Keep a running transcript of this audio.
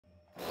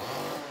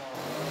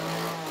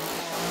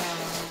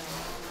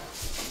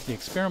The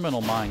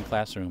experimental mine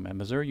classroom at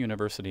Missouri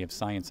University of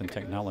Science and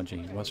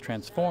Technology was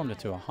transformed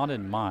into a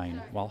haunted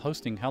mine while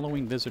hosting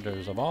Halloween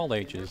visitors of all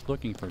ages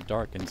looking for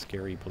dark and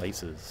scary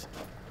places.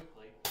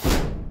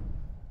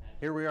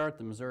 Here we are at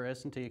the Missouri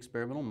S&T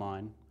experimental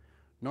mine.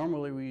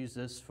 Normally we use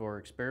this for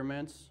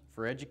experiments,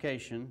 for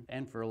education,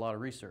 and for a lot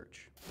of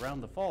research.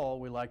 Around the fall,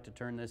 we like to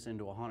turn this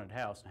into a haunted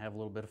house and have a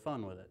little bit of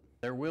fun with it.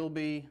 There will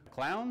be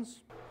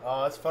clowns.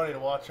 Oh, it's funny to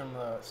watch them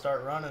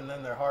start running,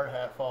 then their hard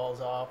hat falls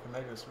off and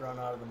they just run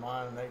out of the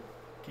mine and they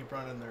keep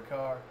running their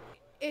car.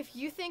 If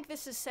you think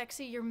this is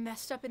sexy, you're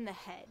messed up in the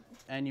head.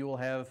 And you will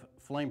have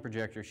flame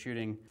projectors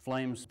shooting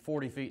flames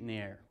 40 feet in the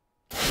air.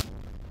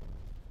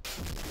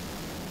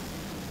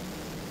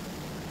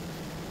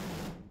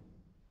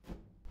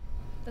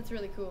 That's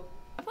really cool.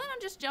 I plan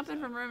on just jumping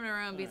from room to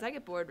room because I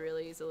get bored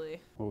really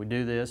easily. Well, we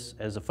do this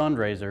as a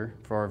fundraiser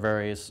for our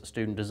various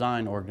student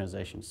design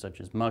organizations such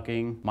as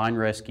Mucking, Mine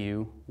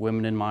Rescue,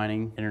 Women in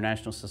Mining,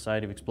 International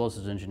Society of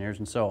Explosives Engineers,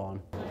 and so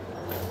on.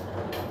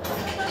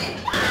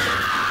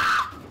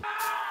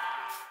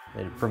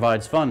 It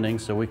provides funding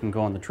so we can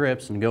go on the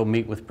trips and go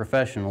meet with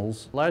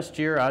professionals. Last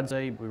year, I'd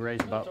say we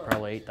raised about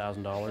probably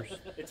 $8,000.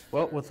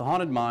 Well, with the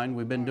Haunted Mine,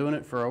 we've been doing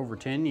it for over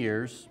 10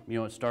 years. You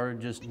know, it started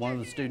just one of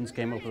the students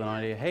came up with an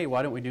idea, hey,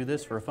 why don't we do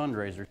this for a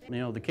fundraiser? You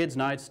know, the kids'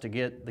 nights to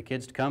get the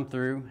kids to come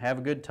through, have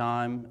a good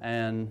time,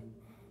 and,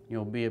 you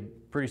know, be a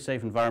pretty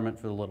safe environment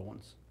for the little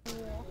ones.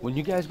 When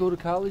you guys go to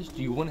college,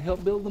 do you want to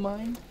help build the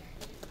mine?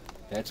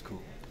 That's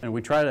cool. And we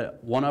try to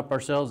one-up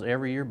ourselves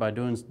every year by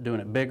doing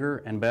it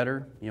bigger and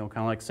better. You know,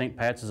 kind of like St.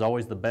 Pat's is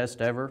always the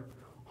best ever.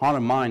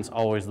 Haunted Mine's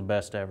always the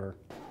best ever.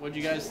 What'd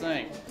you guys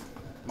think?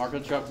 Mark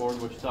on the chalkboard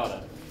what you thought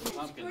of.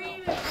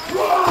 Screaming. Nice,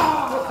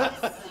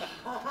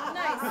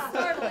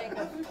 startling.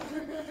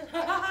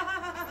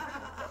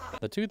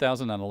 The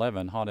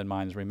 2011 Haunted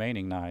Mine's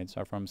remaining nights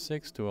are from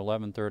 6 to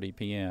 11:30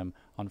 p.m.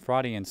 on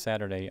Friday and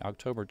Saturday,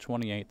 October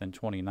 28th and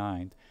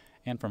 29th,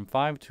 and from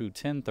 5 to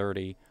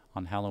 10:30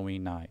 on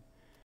Halloween night.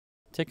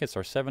 Tickets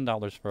are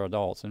 $7 for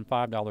adults and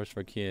 $5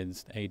 for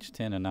kids aged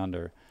 10 and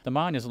under. The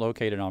mine is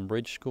located on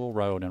Bridge School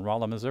Road in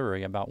Rolla,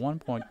 Missouri, about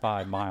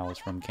 1.5 miles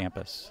from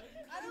campus.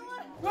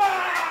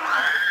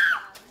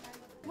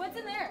 What's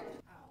in there?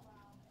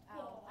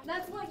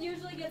 That's what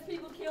usually gets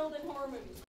people killed in horror movies.